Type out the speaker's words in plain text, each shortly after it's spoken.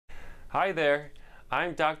Hi there,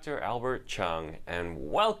 I'm Dr. Albert Chung,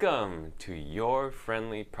 and welcome to your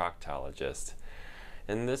friendly proctologist.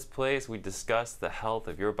 In this place, we discuss the health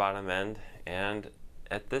of your bottom end, and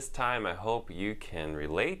at this time, I hope you can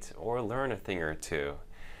relate or learn a thing or two.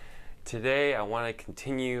 Today, I want to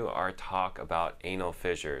continue our talk about anal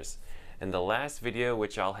fissures. In the last video,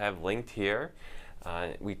 which I'll have linked here,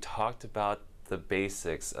 we talked about the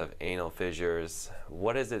basics of anal fissures.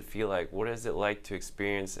 What does it feel like? What is it like to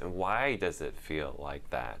experience, and why does it feel like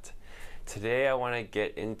that? Today I want to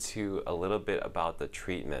get into a little bit about the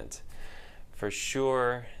treatment. For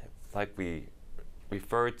sure, like we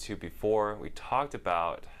referred to before, we talked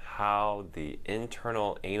about how the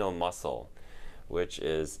internal anal muscle, which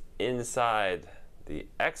is inside the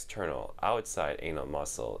external outside anal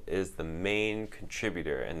muscle, is the main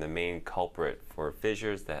contributor and the main culprit for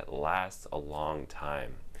fissures that last a long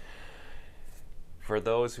time. For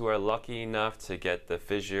those who are lucky enough to get the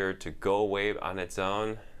fissure to go away on its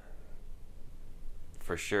own,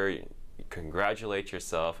 for sure, congratulate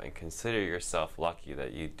yourself and consider yourself lucky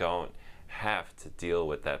that you don't have to deal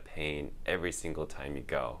with that pain every single time you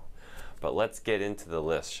go. But let's get into the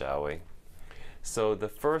list, shall we? So the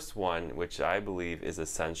first one, which I believe is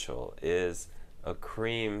essential, is a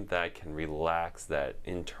cream that can relax that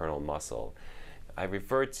internal muscle. I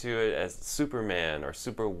refer to it as Superman or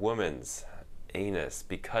Superwoman's anus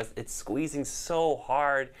because it's squeezing so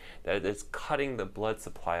hard that it's cutting the blood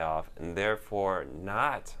supply off and therefore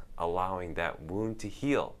not allowing that wound to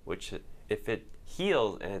heal, which if it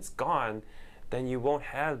heals and it's gone, then you won't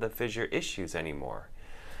have the fissure issues anymore.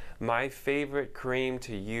 My favorite cream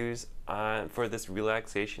to use for this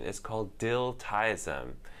relaxation is called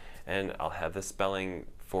diltiazem, and I'll have the spelling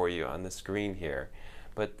for you on the screen here.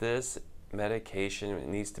 But this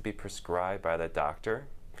medication needs to be prescribed by the doctor,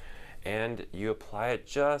 and you apply it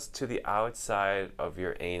just to the outside of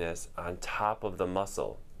your anus on top of the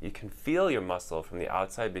muscle. You can feel your muscle from the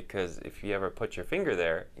outside because if you ever put your finger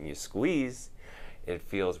there and you squeeze, it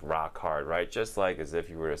feels rock hard, right? Just like as if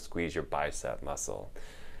you were to squeeze your bicep muscle.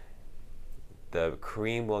 The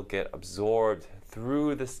cream will get absorbed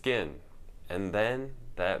through the skin, and then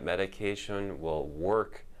that medication will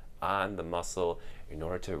work on the muscle in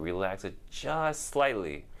order to relax it just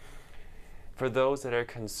slightly. For those that are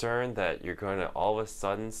concerned that you're going to all of a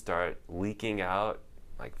sudden start leaking out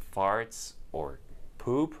like farts or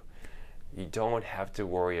poop, you don't have to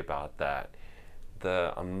worry about that.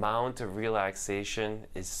 The amount of relaxation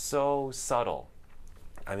is so subtle.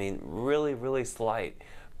 I mean, really, really slight.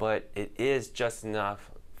 But it is just enough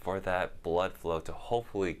for that blood flow to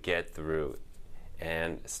hopefully get through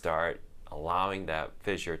and start allowing that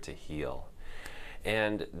fissure to heal.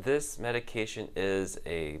 And this medication is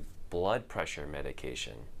a blood pressure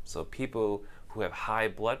medication. So people who have high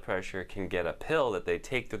blood pressure can get a pill that they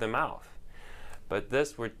take through the mouth. But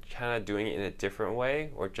this, we're kind of doing it in a different way.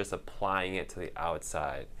 We're just applying it to the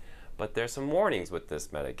outside. But there's some warnings with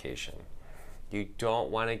this medication. You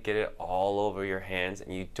don't want to get it all over your hands,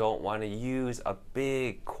 and you don't want to use a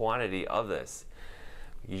big quantity of this.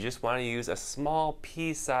 You just want to use a small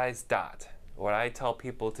pea-sized dot. What I tell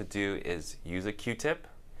people to do is use a Q-tip,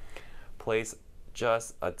 place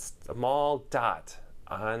just a small dot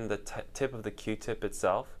on the tip of the Q-tip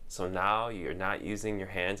itself. So now you're not using your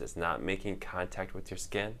hands, it's not making contact with your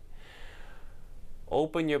skin.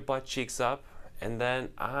 Open your butt cheeks up, and then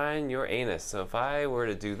on your anus. So if I were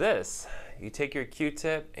to do this, you take your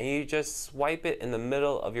Q-tip and you just swipe it in the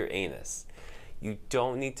middle of your anus. You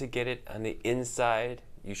don't need to get it on the inside.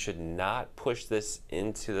 You should not push this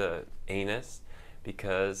into the anus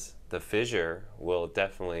because the fissure will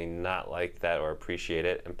definitely not like that or appreciate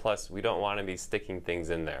it. And plus, we don't want to be sticking things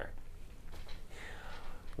in there.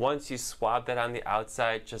 Once you swab that on the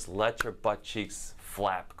outside, just let your butt cheeks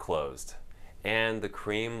flap closed, and the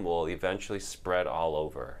cream will eventually spread all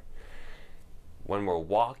over. When we're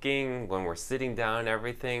walking, when we're sitting down,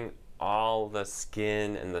 everything, all the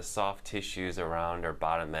skin and the soft tissues around our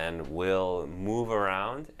bottom end will move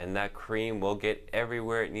around, and that cream will get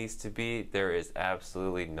everywhere it needs to be. There is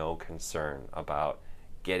absolutely no concern about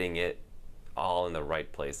getting it all in the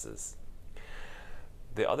right places.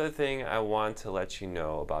 The other thing I want to let you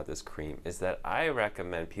know about this cream is that I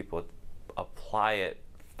recommend people apply it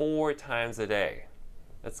 4 times a day.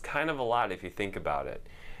 That's kind of a lot if you think about it.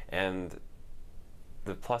 And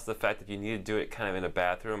plus the fact that you need to do it kind of in a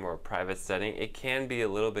bathroom or a private setting, it can be a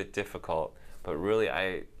little bit difficult, but really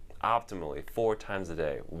optimally 4 times a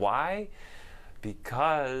day. Why?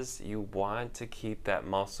 Because you want to keep that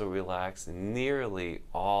muscle relaxed nearly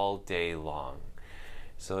all day long.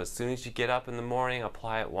 So as soon as you get up in the morning,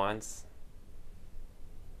 apply it once.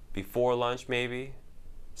 Before lunch maybe,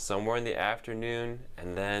 somewhere in the afternoon,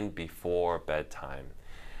 and then before bedtime.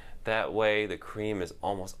 That way the cream is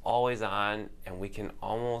almost always on, and we can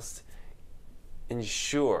almost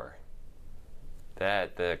ensure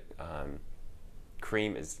that the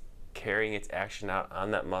cream is carrying its action out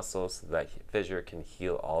on that muscle so that fissure can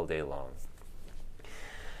heal all day long.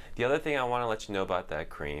 The other thing I want to let you know about that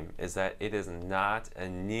cream is that it is not a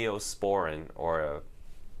neosporin or a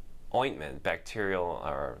ointment, bacterial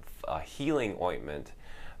or a healing ointment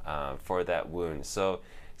for that wound. So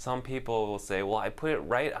some people will say, well, I put it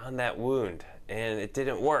right on that wound and it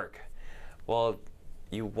didn't work. Well,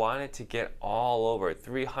 you want it to get all over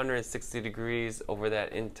 360 degrees over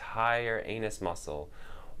that entire anus muscle.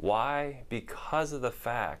 Why? Because of the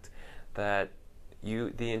fact that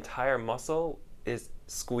the entire muscle is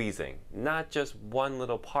squeezing, not just one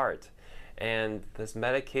little part. And this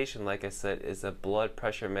medication, like I said, is a blood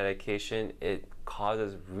pressure medication. It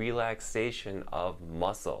causes relaxation of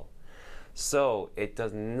muscle. So it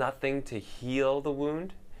does nothing to heal the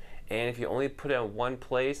wound. And if you only put it in one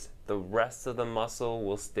place, the rest of the muscle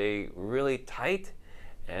will stay really tight,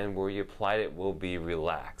 and where you applied it will be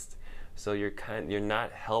relaxed. So you're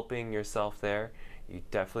not helping yourself there. You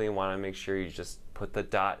definitely want to make sure you just put the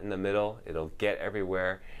dot in the middle. It'll get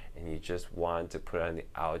everywhere, and you just want to put it on the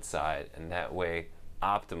outside, and that way,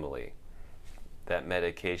 optimally, that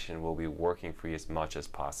medication will be working for you as much as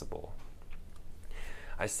possible.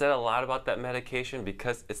 I said a lot about that medication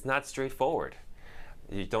because it's not straightforward.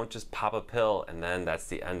 You don't just pop a pill and then that's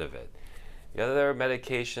the end of it. The other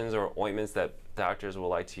medications or ointments that doctors will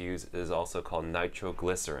like to use is also called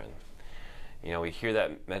nitroglycerin. You know, we hear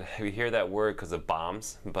that word because of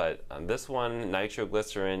bombs, but this one,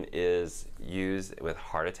 nitroglycerin, is used with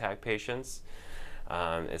heart attack patients.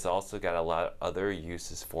 It's also got a lot of other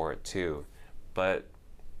uses for it too. But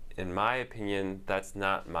in my opinion, that's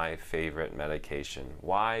not my favorite medication.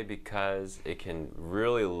 Why? Because it can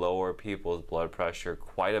really lower people's blood pressure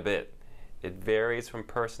quite a bit. It varies from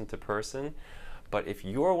person to person, but if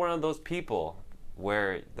you're one of those people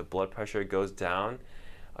where the blood pressure goes down,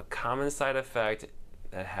 a common side effect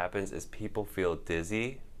that happens is people feel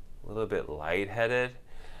dizzy, a little bit lightheaded,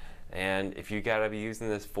 and if you gotta be using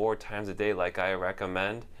this 4 times a day like I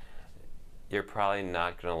recommend, you're probably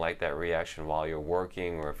not going to like that reaction while you're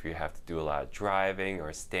working, or if you have to do a lot of driving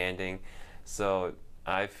or standing. So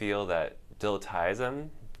I feel that diltiazem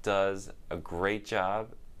does a great job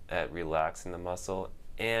at relaxing the muscle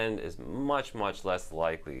and is much, much less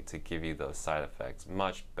likely to give you those side effects,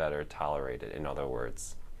 much better tolerated, in other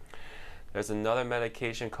words. There's another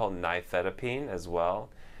medication called nifedipine as well,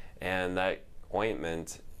 and that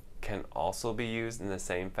ointment can also be used in the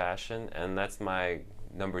same fashion, and that's my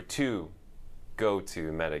number 2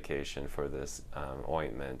 go-to medication for this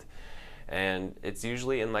ointment. And it's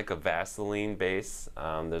usually in like a Vaseline base.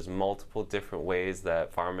 There's multiple different ways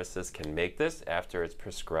that pharmacists can make this after it's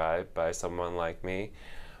prescribed by someone like me,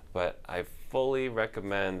 but I fully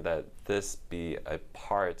recommend that this be a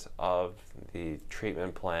part of the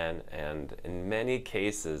treatment plan. And in many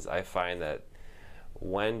cases I find that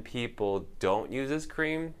when people don't use this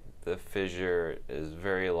cream, the fissure is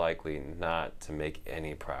very likely not to make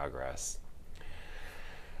any progress.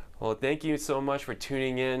 Well, thank you so much for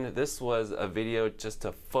tuning in. This was a video just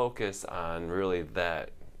to focus on really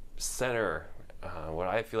that center, what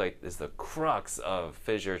I feel like is the crux of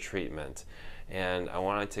fissure treatment. And I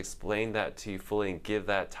wanted to explain that to you fully and give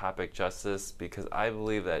that topic justice because I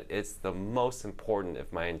believe that it's the most important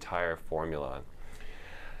of my entire formula.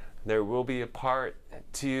 There will be a part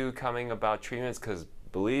 2 coming about treatments because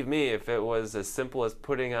believe me, if it was as simple as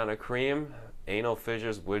putting on a cream, anal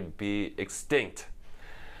fissures would be extinct.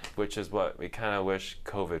 Which is what we kind of wish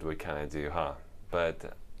COVID would kind of do, huh?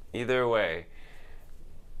 But either way,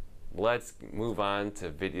 let's move on to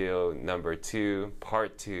video number 2,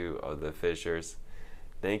 part 2 of the fissures.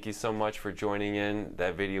 Thank you so much for joining in.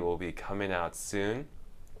 That video will be coming out soon.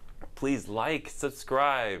 Please like,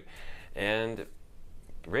 subscribe, and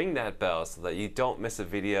ring that bell so that you don't miss a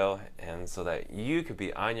video and so that you could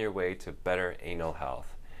be on your way to better anal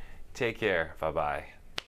health. Take care. Bye-bye.